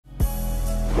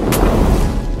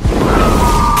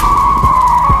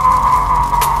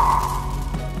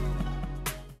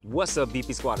What's up,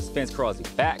 BP Squad? Spence Crosby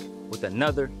back with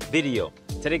another video.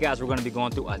 Today, guys, we're going to be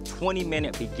going through a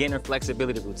 20-minute beginner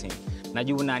flexibility routine. Now,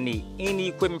 you will not need any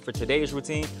equipment for today's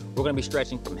routine. We're going to be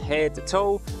stretching from head to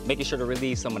toe, making sure to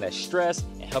relieve some of that stress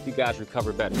and help you guys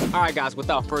recover better. All right, guys,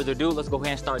 without further ado, let's go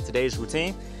ahead and start today's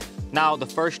routine. Now, the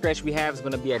first stretch we have is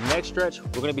going to be a neck stretch.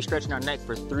 We're going to be stretching our neck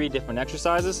for 3 different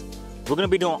exercises. We're going to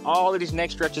be doing all of these neck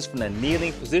stretches from the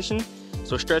kneeling position.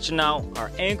 So stretching out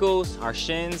our ankles, our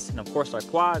shins, and of course our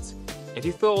quads. If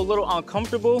you feel a little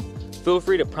uncomfortable, feel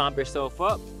free to prompt yourself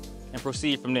up and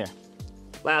proceed from there.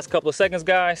 Last couple of seconds,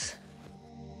 guys.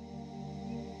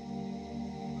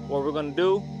 What we're gonna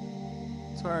do,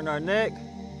 turn our neck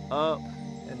up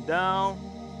and down,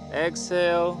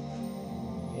 exhale,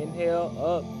 inhale,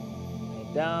 up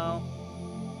and down.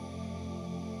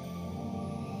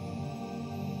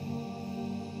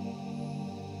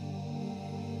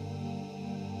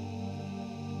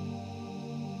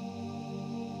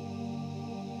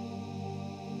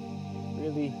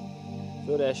 Really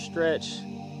feel that stretch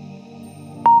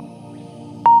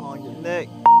on your neck.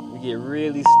 You get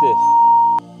really stiff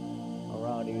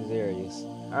around these areas.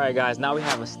 All right, guys, now we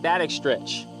have a static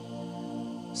stretch.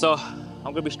 So I'm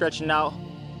gonna be stretching out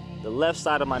the left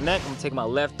side of my neck. I'm gonna take my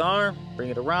left arm, bring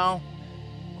it around,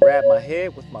 grab my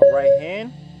head with my right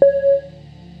hand.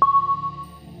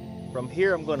 From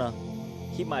here, I'm gonna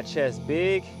keep my chest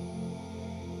big,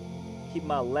 keep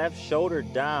my left shoulder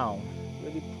down.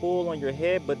 Really pull on your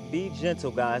head, but be gentle,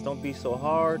 guys. Don't be so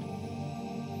hard.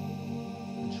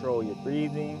 Control your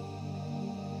breathing.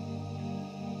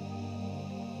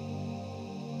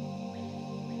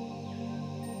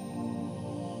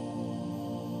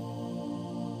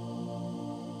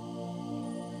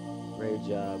 Great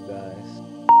job, guys.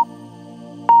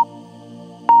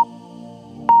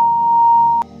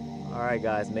 All right,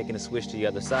 guys, making a switch to the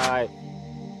other side.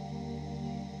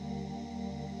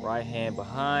 Right hand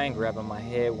behind, grabbing my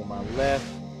head with my left.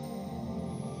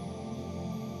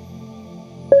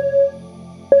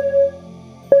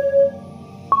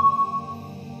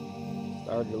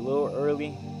 Started a little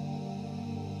early.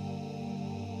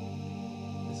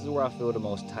 This is where I feel the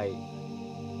most tight.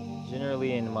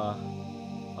 Generally in my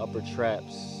upper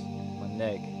traps, my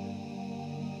neck.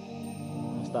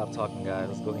 I'm gonna stop talking, guys.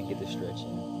 Let's go ahead and get this stretch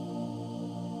in.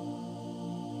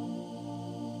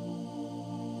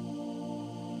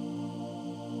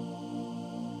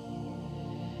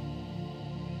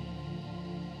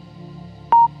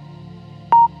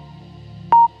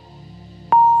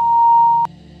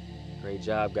 Great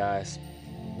job, guys.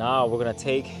 Now we're gonna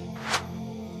take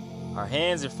our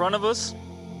hands in front of us,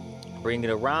 bring it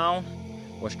around.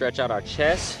 We'll stretch out our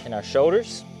chest and our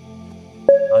shoulders.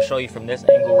 I'll show you from this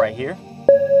angle right here.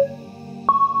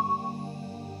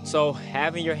 So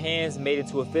having your hands made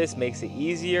into a fist makes it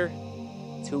easier.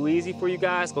 Too easy for you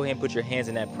guys, go ahead and put your hands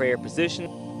in that prayer position.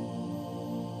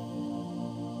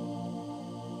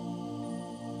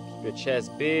 Keep your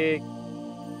chest big.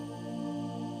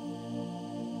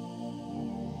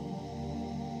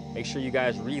 Make sure you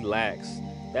guys relax.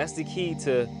 That's the key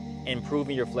to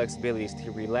improving your flexibility, is to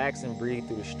relax and breathe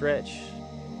through the stretch.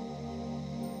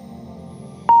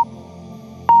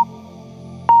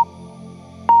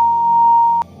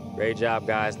 Great job,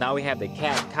 guys. Now we have the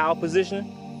cat-cow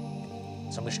position.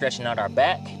 So we're stretching out our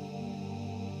back.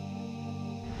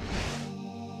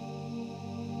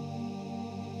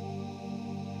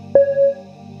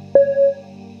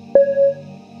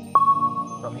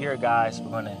 From here, guys, we're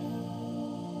gonna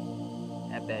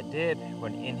have that dip. We're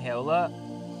gonna inhale up.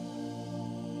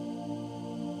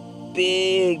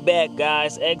 Big back,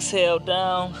 guys. Exhale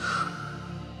down.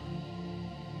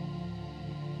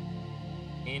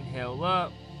 Inhale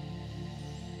up.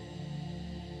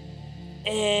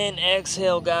 And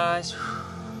exhale, guys.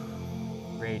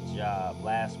 Great job.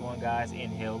 Last one, guys.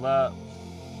 Inhale up.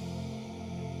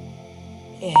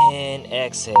 And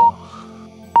exhale.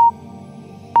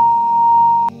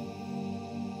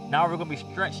 Now we're gonna be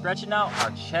stretching out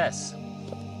our chest.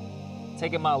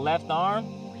 Taking my left arm,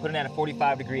 putting it at a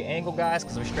 45-degree angle, guys,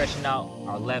 because we're stretching out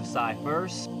our left side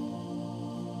first.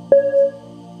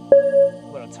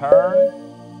 We're gonna turn.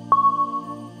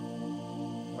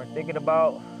 We're thinking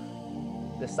about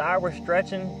the side we're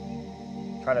stretching,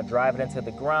 try to drive it into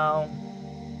the ground.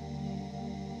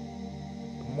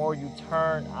 The more you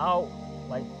turn out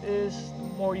like this, the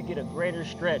more you get a greater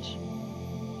stretch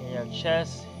in your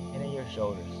chest and in your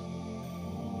shoulders.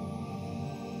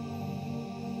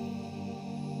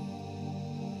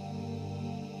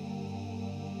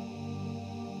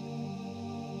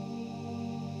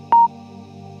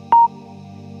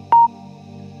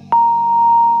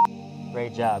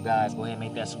 Great job, guys. Go ahead and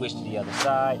make that switch to the other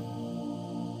side.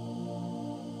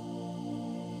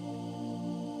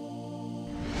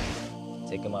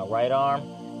 Taking my right arm,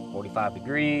 45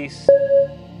 degrees.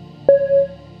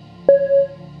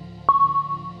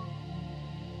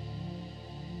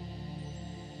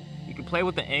 You can play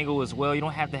with the angle as well. You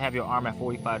don't have to have your arm at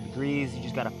 45 degrees. You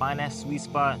just gotta find that sweet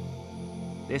spot.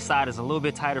 This side is a little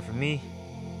bit tighter for me.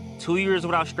 2 years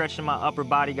without stretching my upper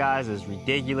body, guys, is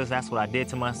ridiculous. That's what I did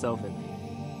to myself,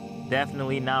 and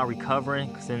definitely now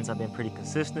recovering since I've been pretty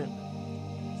consistent.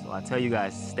 So I tell you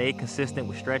guys, stay consistent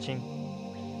with stretching.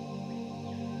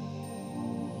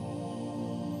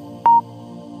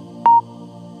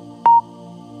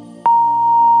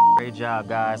 Great job,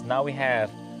 guys. Now we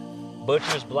have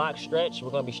butcher's block stretch.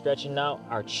 We're gonna be stretching out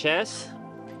our chest.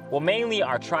 Well, mainly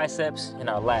our triceps and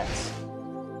our lats.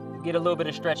 Get a little bit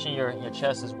of stretch in your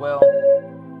chest as well.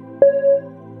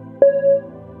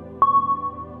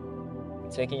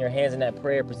 Taking your hands in that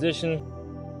prayer position.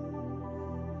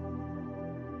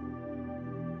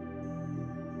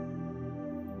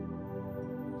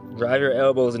 Drive your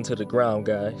elbows into the ground,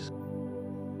 guys.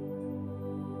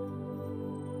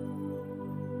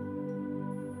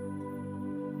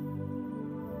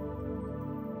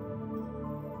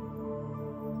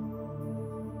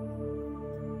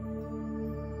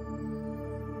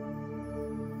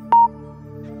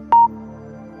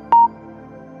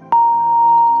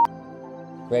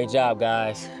 Great job,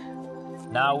 guys.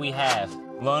 Now we have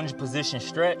lunge position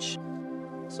stretch.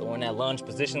 So we're in that lunge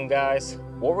position, guys.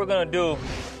 What we're gonna do,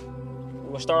 we're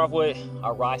gonna start off with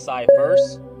our right side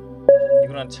first. You're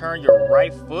gonna turn your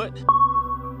right foot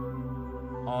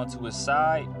onto its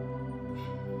side.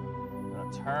 You're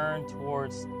gonna turn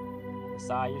towards the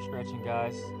side you're stretching,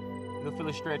 guys. You'll feel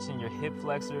a stretch in your hip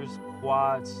flexors,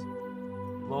 quads,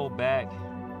 low back,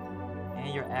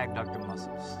 and your adductor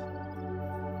muscles.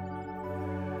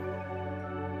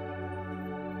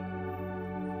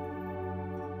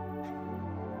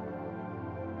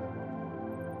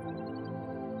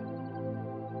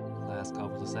 Last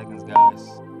couple of seconds, guys.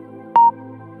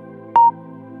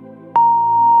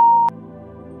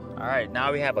 All right,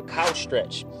 now we have a couch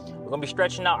stretch. We're gonna be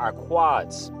stretching out our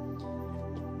quads,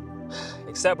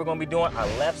 except we're gonna be doing our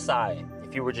left side.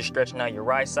 If you were just stretching out your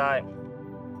right side.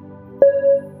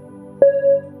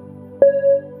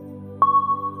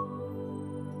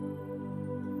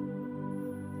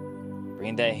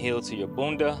 Bring that heel to your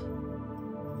bunda.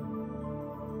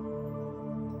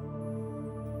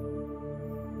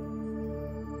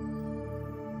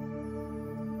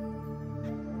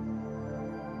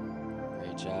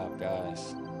 Great job,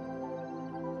 guys.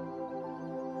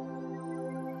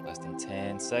 Less than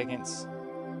 10 seconds.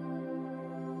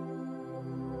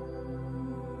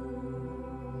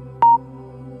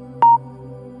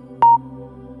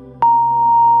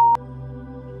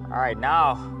 All right,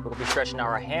 now we're gonna be stretching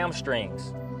our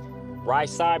hamstrings. Right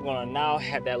side, we're gonna now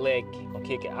have that leg, gonna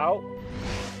kick it out,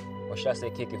 or should I say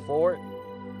kick it forward.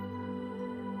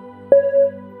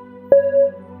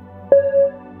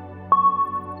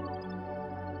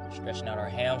 Stretching out our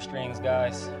hamstrings,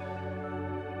 guys.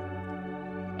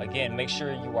 Again, make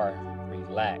sure you are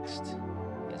relaxed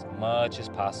as much as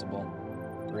possible.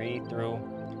 Breathe through.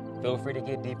 Feel free to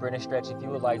get deeper in the stretch if you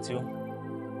would like to.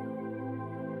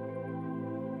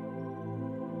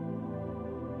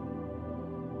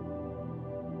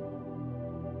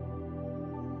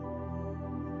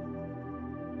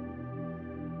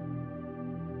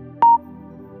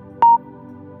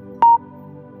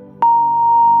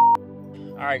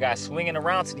 All right, guys, swinging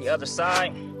around to the other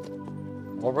side.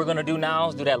 What we're gonna do now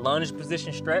is do that lunge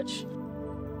position stretch.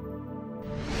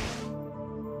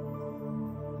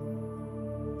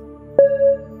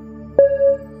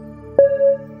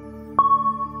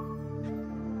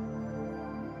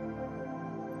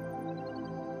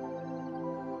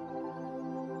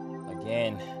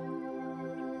 Again,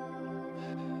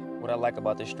 what I like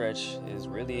about this stretch is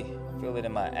really, I feel it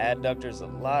in my adductors a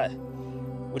lot,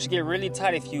 which get really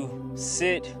tight if you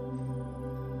sit,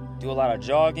 do a lot of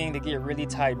jogging. They get really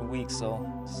tight and weak, so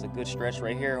this is a good stretch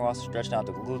right here. We're also stretching out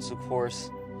the glutes, of course.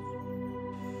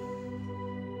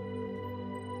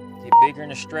 Get bigger in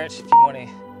the stretch if you want a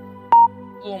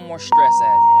little more stress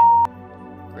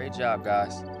added. Great job,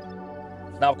 guys.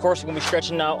 Now, of course, we're gonna be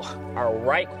stretching out our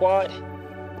right quad,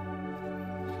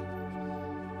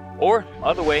 or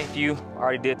other way if you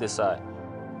already did this side.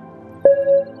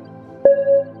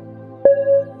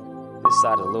 This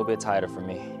side is a little bit tighter for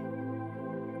me.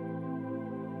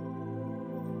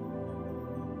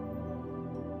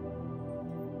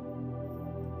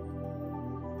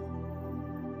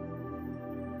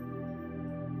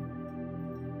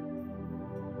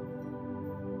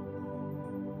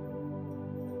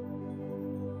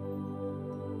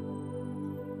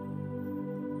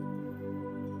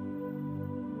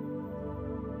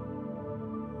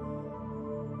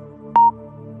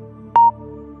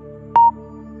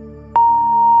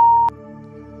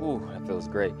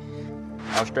 feels great.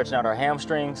 Now we're stretching out our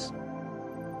hamstrings.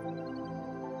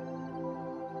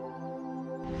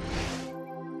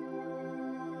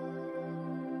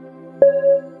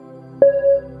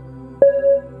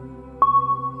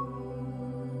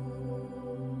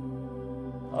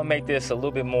 I'll make this a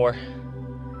little bit more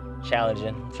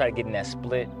challenging. Try to get in that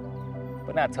split,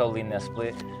 but not totally in that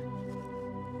split.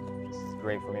 This is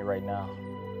great for me right now.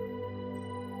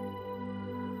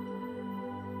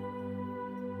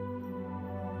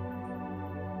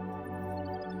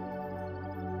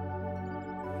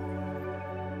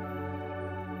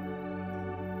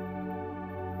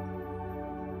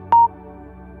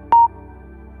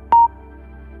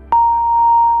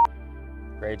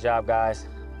 Great job, guys.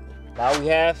 Now we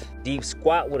have deep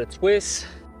squat with a twist.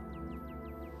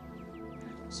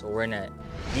 So we're in that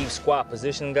deep squat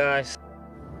position, guys.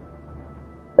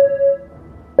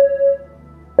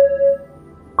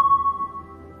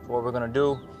 So what we're gonna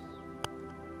do,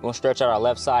 we're gonna stretch out our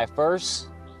left side first.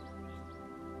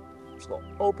 Just gonna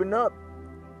open up.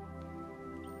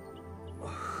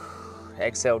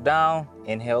 Exhale down,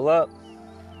 inhale up.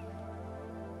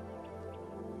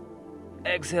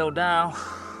 Exhale down,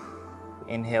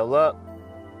 inhale up.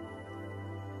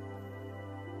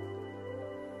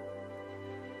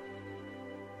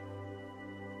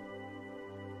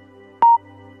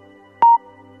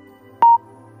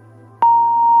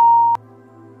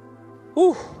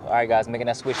 Whew. All right, guys, making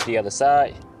that switch to the other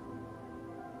side.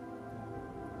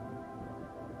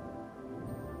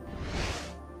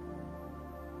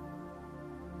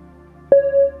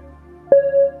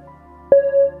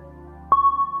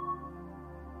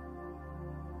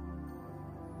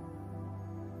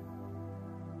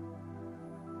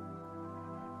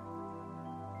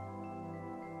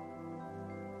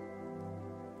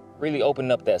 Really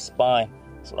opening up that spine.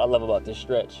 That's what I love about this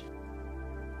stretch.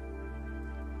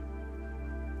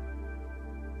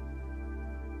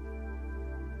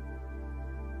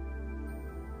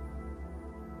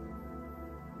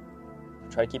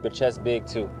 Try to keep your chest big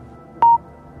too.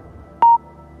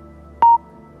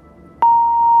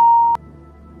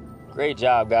 Great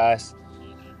job, guys.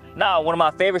 Now, one of my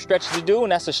favorite stretches to do,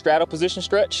 and that's a straddle position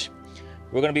stretch.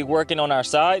 We're gonna be working on our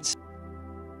sides.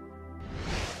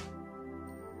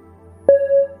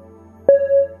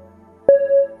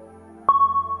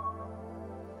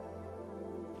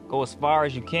 Go as far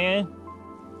as you can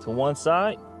to one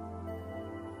side.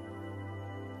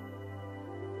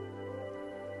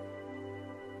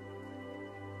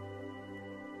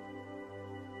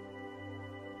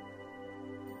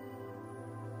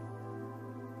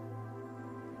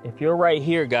 If you're right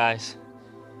here, guys,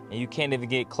 and you can't even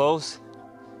get close,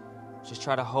 just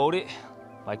try to hold it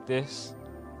like this.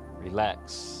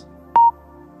 Relax.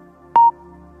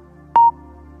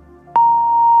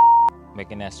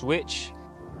 Making that switch.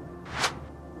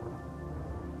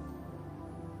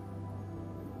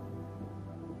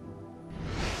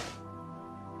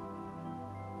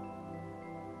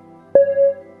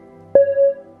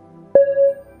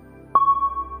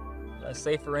 Let's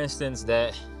say, for instance,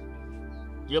 that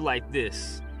you're like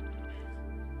this,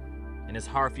 and it's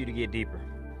hard for you to get deeper.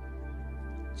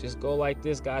 Just go like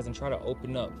this, guys, and try to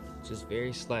open up, just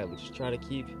very slightly. Just try to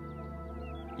keep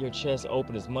your chest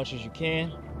open as much as you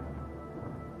can.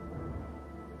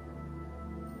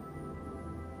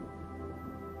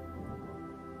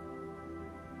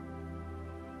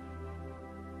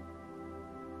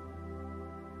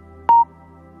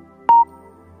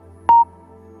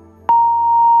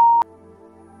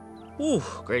 Whew,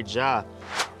 great job.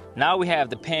 Now we have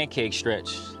the pancake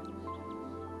stretch.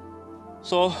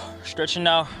 So, stretching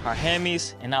out our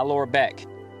hammies and our lower back.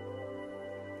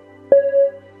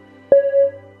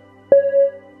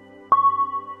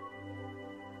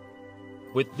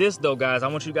 With this though, guys, I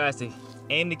want you guys to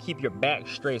aim to keep your back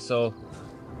straight. So,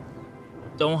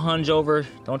 don't hunge over,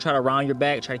 don't try to round your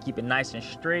back, try to keep it nice and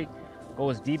straight. Go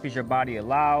as deep as your body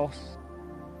allows.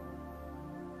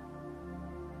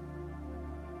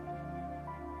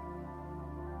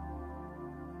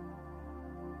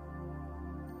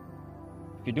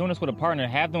 If you're doing this with a partner,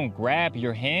 have them grab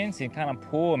your hands and kind of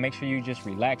pull and make sure you just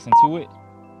relax into it.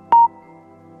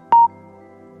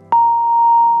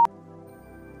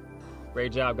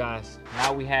 Great job, guys.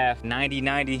 Now we have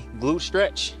 90-90 glute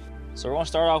stretch. So we're gonna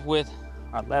start off with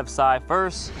our left side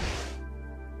first.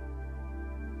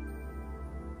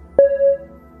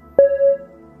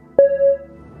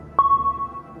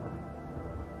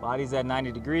 Body's at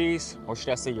 90 degrees, or should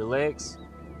I say your legs.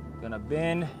 Gonna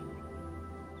bend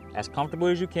as comfortable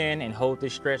as you can and hold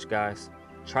this stretch, guys.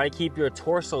 Try to keep your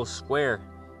torso square.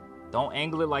 Don't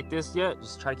angle it like this yet.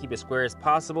 Just try to keep it square as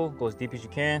possible. Go as deep as you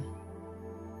can.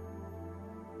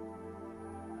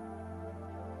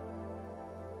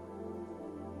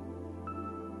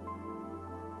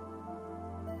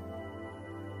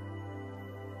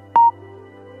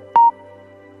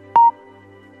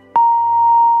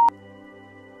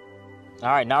 All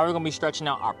right, now we're gonna be stretching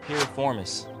out our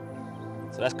piriformis.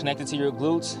 So that's connected to your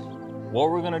glutes.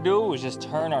 What we're gonna do is just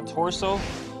turn our torso,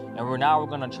 and we're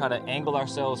gonna try to angle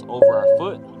ourselves over our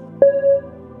foot.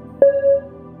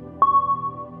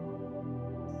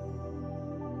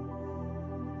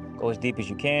 Go as deep as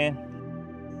you can.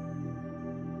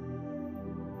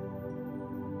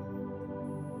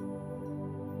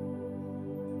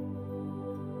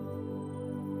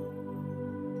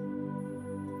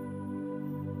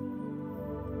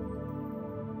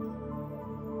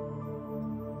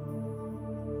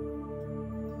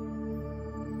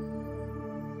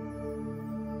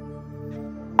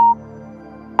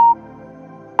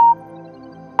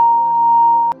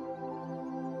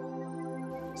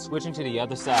 Switching to the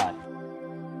other side.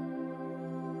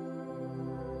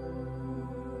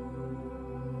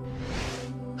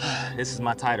 This is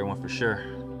my tighter one for sure.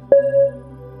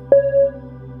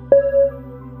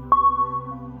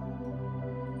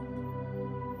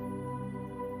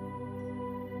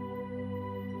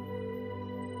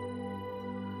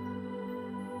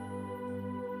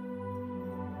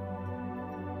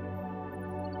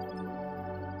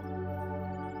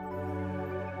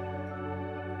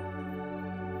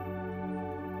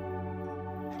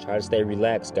 Try to stay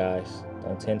relaxed, guys.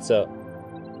 Don't tense up.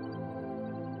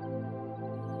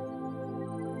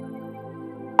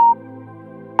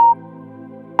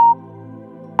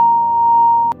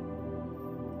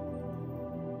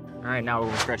 All right, now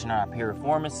we're stretching out our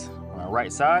piriformis on our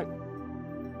right side.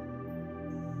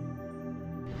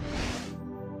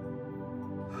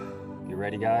 You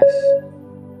ready, guys?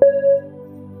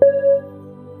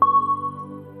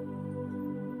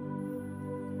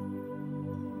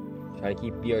 Try to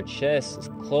keep your chest as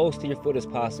close to your foot as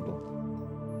possible.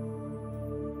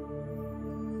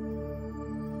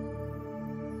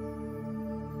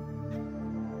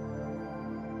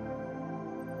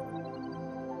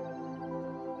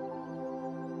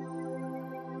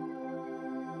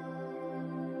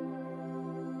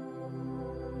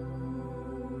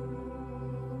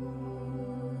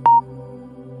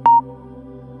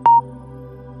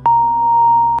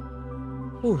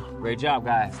 Whew, great job,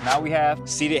 guys. Now we have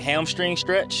seated hamstring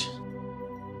stretch.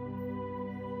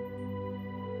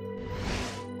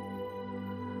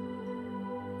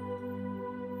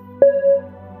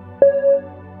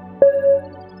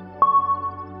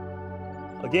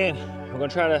 Again, we're gonna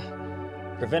try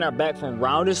to prevent our back from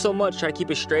rounding so much, try to keep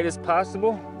it straight as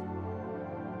possible.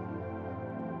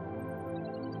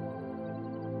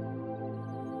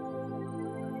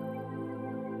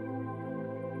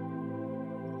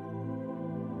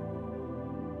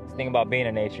 The thing about being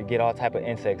in nature, you get all type of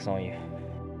insects on you.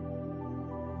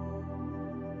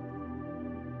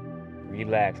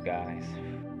 Relax, guys.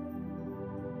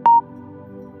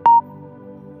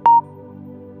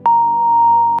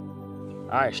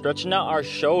 All right, stretching out our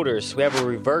shoulders. We have a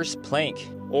reverse plank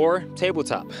or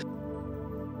tabletop.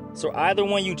 So either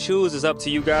one you choose is up to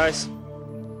you guys.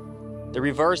 The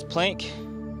reverse plank,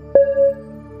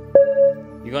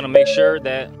 you're gonna make sure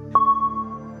that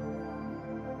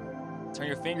turn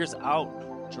your fingers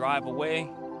out, drive away,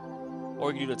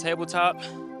 or you can do the tabletop,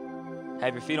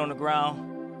 have your feet on the ground.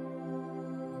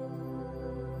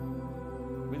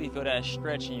 Really feel that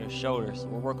stretch in your shoulders.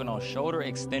 We're working on shoulder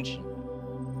extension.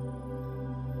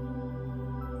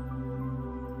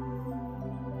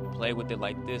 Play with it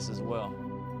like this as well.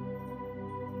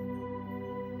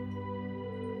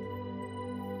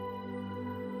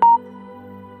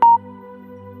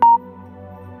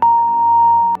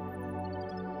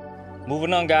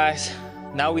 Moving on, guys.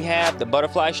 Now we have the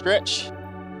butterfly stretch.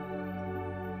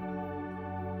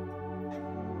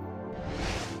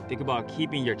 Think about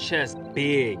keeping your chest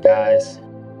big, guys.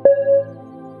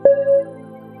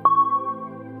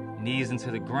 Knees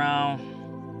into the ground.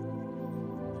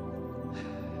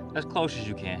 As close as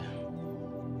you can.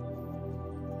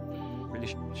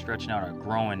 Really stretching out our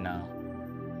groin now.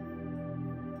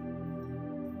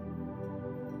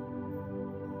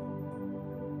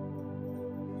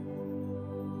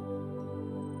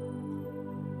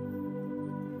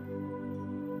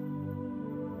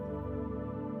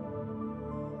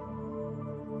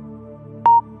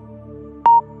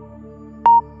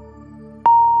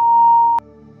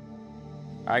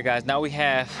 All right, guys, now we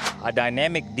have a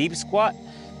dynamic deep squat.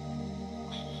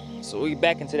 So we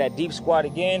back into that deep squat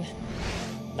again.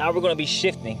 Now we're gonna be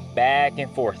shifting back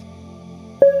and forth.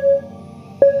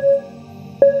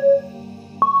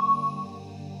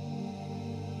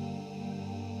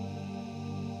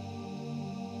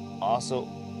 Also,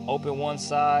 open one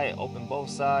side, open both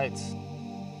sides.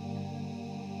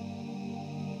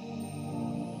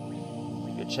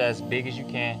 Keep your chest big as you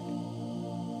can.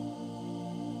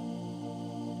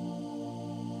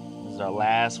 our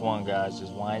last one, guys.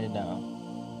 Just wind it down.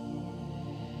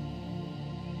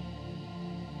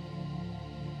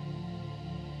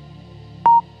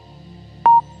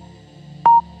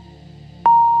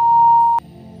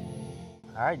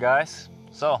 All right, guys.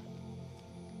 So,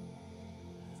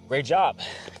 great job.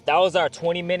 That was our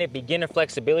 20-minute beginner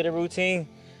flexibility routine.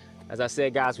 As I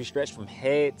said, guys, we stretched from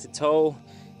head to toe,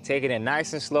 taking it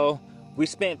nice and slow. We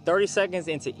spent 30 seconds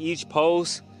into each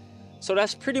pose. So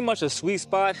that's pretty much a sweet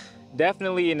spot.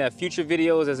 Definitely in the future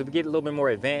videos, as we get a little bit more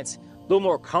advanced, a little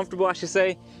more comfortable, I should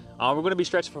say, we're gonna be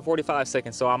stretching for 45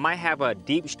 seconds. So I might have a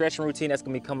deep stretching routine that's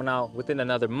gonna be coming out within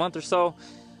another month or so.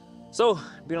 So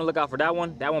be on the lookout for that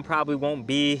one. That one probably won't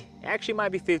be, actually might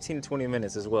be 15 to 20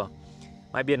 minutes as well.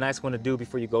 Might be a nice one to do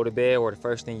before you go to bed or the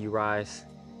first thing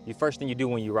you do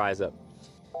when you rise up.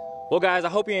 Well, guys, I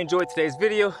hope you enjoyed today's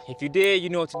video. If you did, you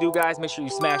know what to do, guys. Make sure you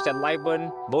smash that like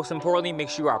button. Most importantly, make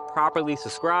sure you are properly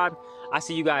subscribed. I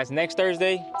see you guys next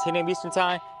Thursday, 10 a.m. Eastern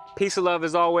time. Peace and love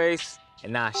as always.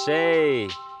 And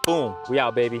Ashe. Boom. We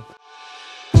out, baby.